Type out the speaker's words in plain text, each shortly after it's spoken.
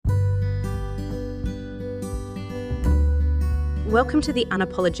Welcome to The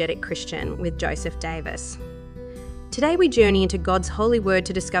Unapologetic Christian with Joseph Davis. Today we journey into God's holy word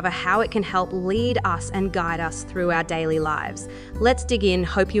to discover how it can help lead us and guide us through our daily lives. Let's dig in.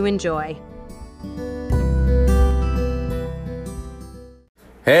 Hope you enjoy.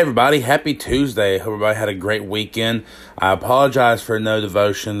 Hey everybody, happy Tuesday. Hope everybody had a great weekend. I apologize for no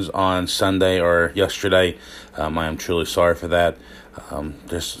devotions on Sunday or yesterday. I am truly sorry for that.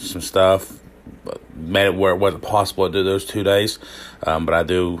 Just some stuff made it where it wasn't possible to do those 2 days. But I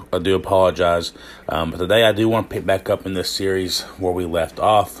do apologize. But today I do want to pick back up in this series where we left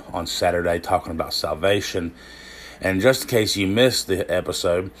off on Saturday talking about salvation. And just in case you missed the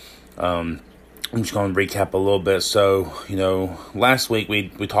episode, I'm just going to recap a little bit. So, last week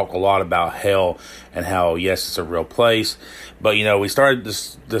we talked a lot about hell and how, yes, it's a real place. But, we started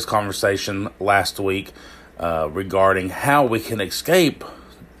this conversation last week regarding how we can escape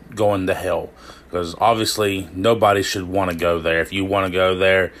going to hell. Because obviously nobody should want to go there. If you want to go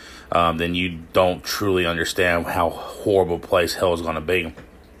there, then you don't truly understand how horrible a place hell is going to be.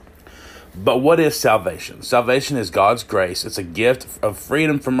 But what is salvation? Salvation is God's grace. It's a gift of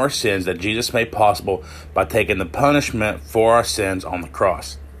freedom from our sins that Jesus made possible by taking the punishment for our sins on the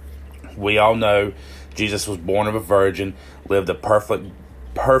cross. We all know Jesus was born of a virgin, lived a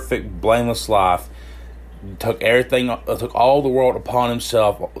perfect, blameless life, took all the world upon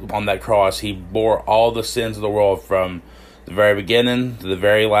himself on that cross. He bore all the sins of the world from the very beginning to the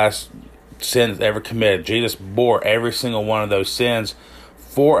very last sin ever committed. Jesus bore every single one of those sins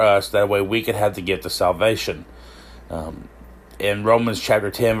for us, that way we could have the gift of salvation. In Romans chapter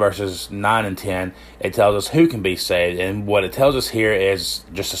 10, verses 9 and 10, it tells us who can be saved. And what it tells us here is,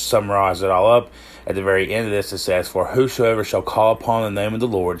 just to summarize it all up, at the very end of this, it says, "For whosoever shall call upon the name of the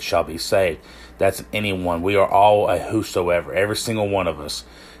Lord shall be saved." That's anyone. We are all a whosoever, every single one of us.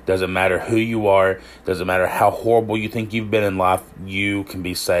 Doesn't matter who you are, doesn't matter how horrible you think you've been in life, you can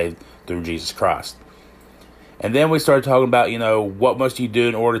be saved through Jesus Christ. And then we started talking about, what must you do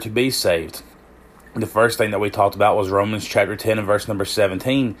in order to be saved? The first thing that we talked about was Romans chapter 10 and verse number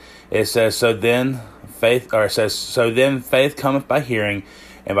 17. It says, So then faith cometh by hearing,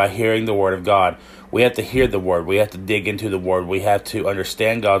 and by hearing the word of God. We have to hear the word. We have to dig into the word. We have to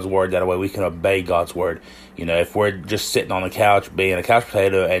understand God's word. That way we can obey God's word. If we're just sitting on the couch, being a couch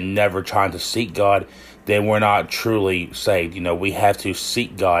potato and never trying to seek God, then we're not truly saved. We have to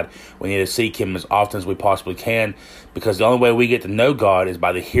seek God. We need to seek Him as often as we possibly can, because the only way we get to know God is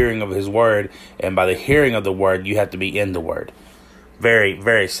by the hearing of His word. And by the hearing of the word, you have to be in the word. Very,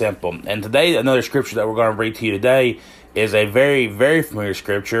 very simple. And today, another scripture that we're going to read to you today is a very, very familiar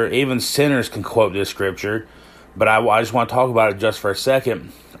scripture. Even sinners can quote this scripture, but I just want to talk about it just for a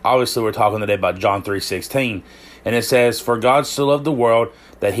second. Obviously, we're talking today about John 3:16, and it says, "For God so loved the world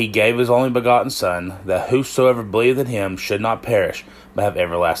that He gave His only begotten Son, that whosoever believeth in Him should not perish, but have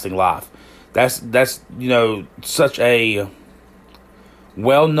everlasting life." That's such a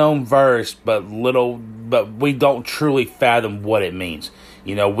well-known verse, but we don't truly fathom what it means.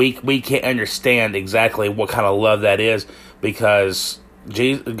 We can't understand exactly what kind of love that is, because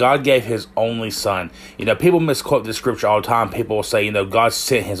God gave His only Son. People misquote this scripture all the time. People will say, God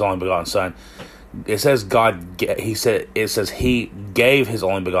sent His only begotten Son. It says it says He gave His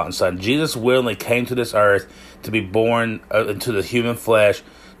only begotten Son. Jesus willingly came to this earth to be born into the human flesh,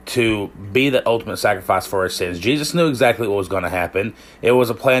 to be the ultimate sacrifice for our sins. Jesus knew exactly what was going to happen. It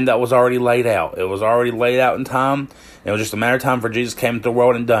was a plan that was already laid out. It was already laid out in time. It was just a matter of time for Jesus came into the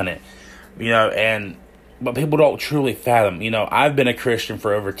world and done it. But people don't truly fathom. I've been a Christian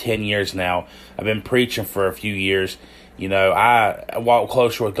for over 10 years now. I've been preaching for a few years. I walk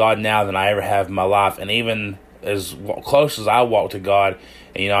closer with God now than I ever have in my life. And even as close as I walk to God,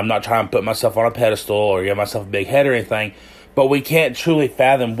 and I'm not trying to put myself on a pedestal or give myself a big head or anything, but we can't truly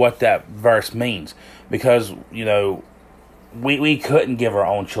fathom what that verse means, because, we couldn't give our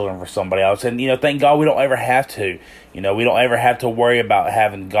own children for somebody else. And, thank God we don't ever have to. We don't ever have to worry about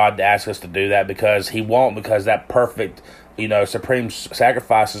having God to ask us to do that, because He won't, because that perfect, supreme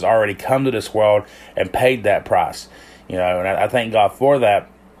sacrifice has already come to this world and paid that price. And I thank God for that.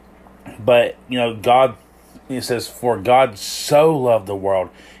 But, God, it says, "For God so loved the world."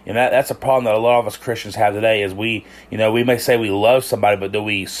 And that's a problem that a lot of us Christians have today, is we may say we love somebody, but do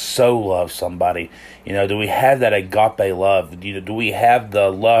we so love somebody? Do we have that agape love? Do we have the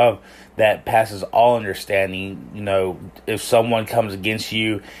love that passes all understanding? If someone comes against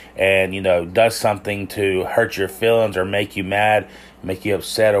you and, does something to hurt your feelings or make you mad, make you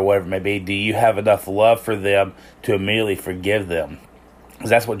upset or whatever it may be, do you have enough love for them to immediately forgive them?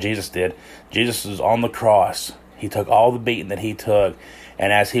 Because that's what Jesus did. Jesus was on the cross. He took all the beating that He took,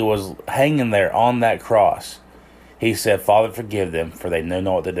 and as He was hanging there on that cross, He said, Father, forgive them, for they know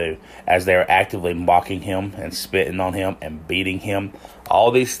not what to do, as they are actively mocking him and spitting on him and beating him. All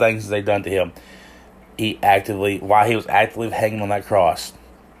these things they've done to him, while he was actively hanging on that cross,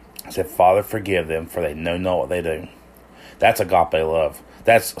 said, Father, forgive them, for they know not what they do. That's agape love.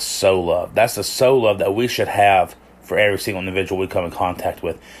 That's soul love. That's the soul love that we should have for every single individual we come in contact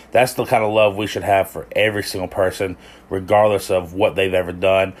with. That's the kind of love we should have for every single person, regardless of what they've ever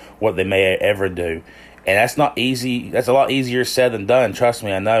done, what they may ever do. And that's not easy. That's a lot easier said than done. Trust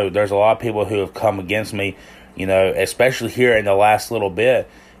me, I know. There's a lot of people who have come against me, especially here in the last little bit,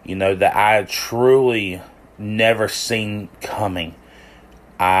 that I truly never seen coming.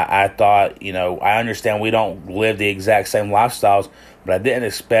 I thought, I understand we don't live the exact same lifestyles, but I didn't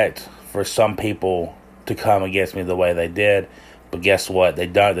expect for some people to come against me the way they did. But guess what? They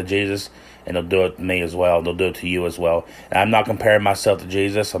done it to Jesus, and they'll do it to me as well. They'll do it to you as well. And I'm not comparing myself to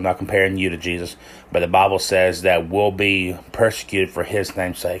Jesus. I'm not comparing you to Jesus. But the Bible says that we'll be persecuted for his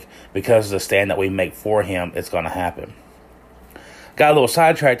name's sake. Because of the stand that we make for him, it's going to happen. Got a little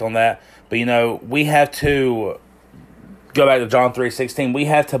sidetracked on that. But, we have to go back to John 3:16. We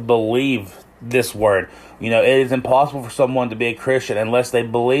have to believe this word. It is impossible for someone to be a Christian unless they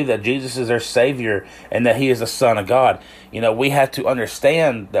believe that Jesus is their Savior and that he is the Son of God. We have to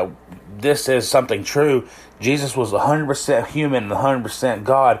understand that this is something true. Jesus was 100% human and 100%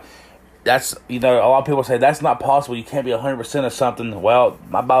 God. That's, a lot of people say that's not possible. You can't be 100% of something. Well,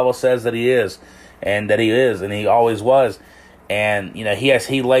 my Bible says that he is, and that he is, and he always was. And,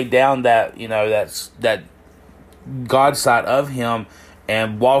 he laid down that, that God side of him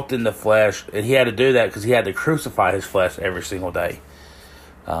and walked in the flesh, and he had to do that because he had to crucify his flesh every single day.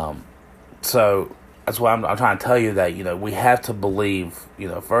 So that's why I'm trying to tell you that, we have to believe,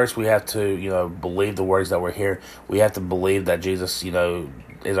 first we have to, believe the words that we're here. We have to believe that Jesus,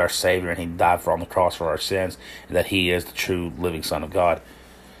 is our Savior, and he died on the cross for our sins, and that he is the true living Son of God.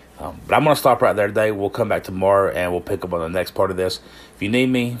 But I'm going to stop right there today. We'll come back tomorrow, and we'll pick up on the next part of this. If you need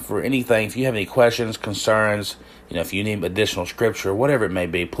me for anything, if you have any questions, concerns, if you need additional scripture, whatever it may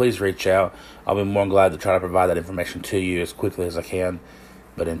be, please reach out. I'll be more than glad to try to provide that information to you as quickly as I can.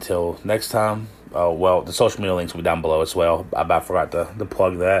 But until next time, the social media links will be down below as well. I about forgot to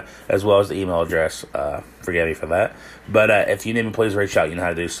plug that, as well as the email address. Forgive me for that. But if you need me, please reach out. You know how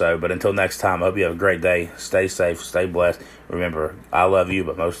to do so. But until next time, I hope you have a great day. Stay safe. Stay blessed. Remember, I love you,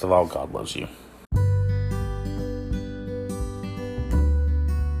 but most of all, God loves you.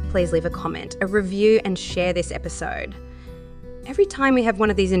 Please leave a comment, a review, and share this episode. Every time we have one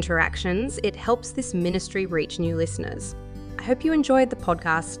of these interactions, it helps this ministry reach new listeners. I hope you enjoyed the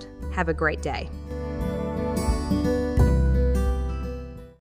podcast. Have a great day.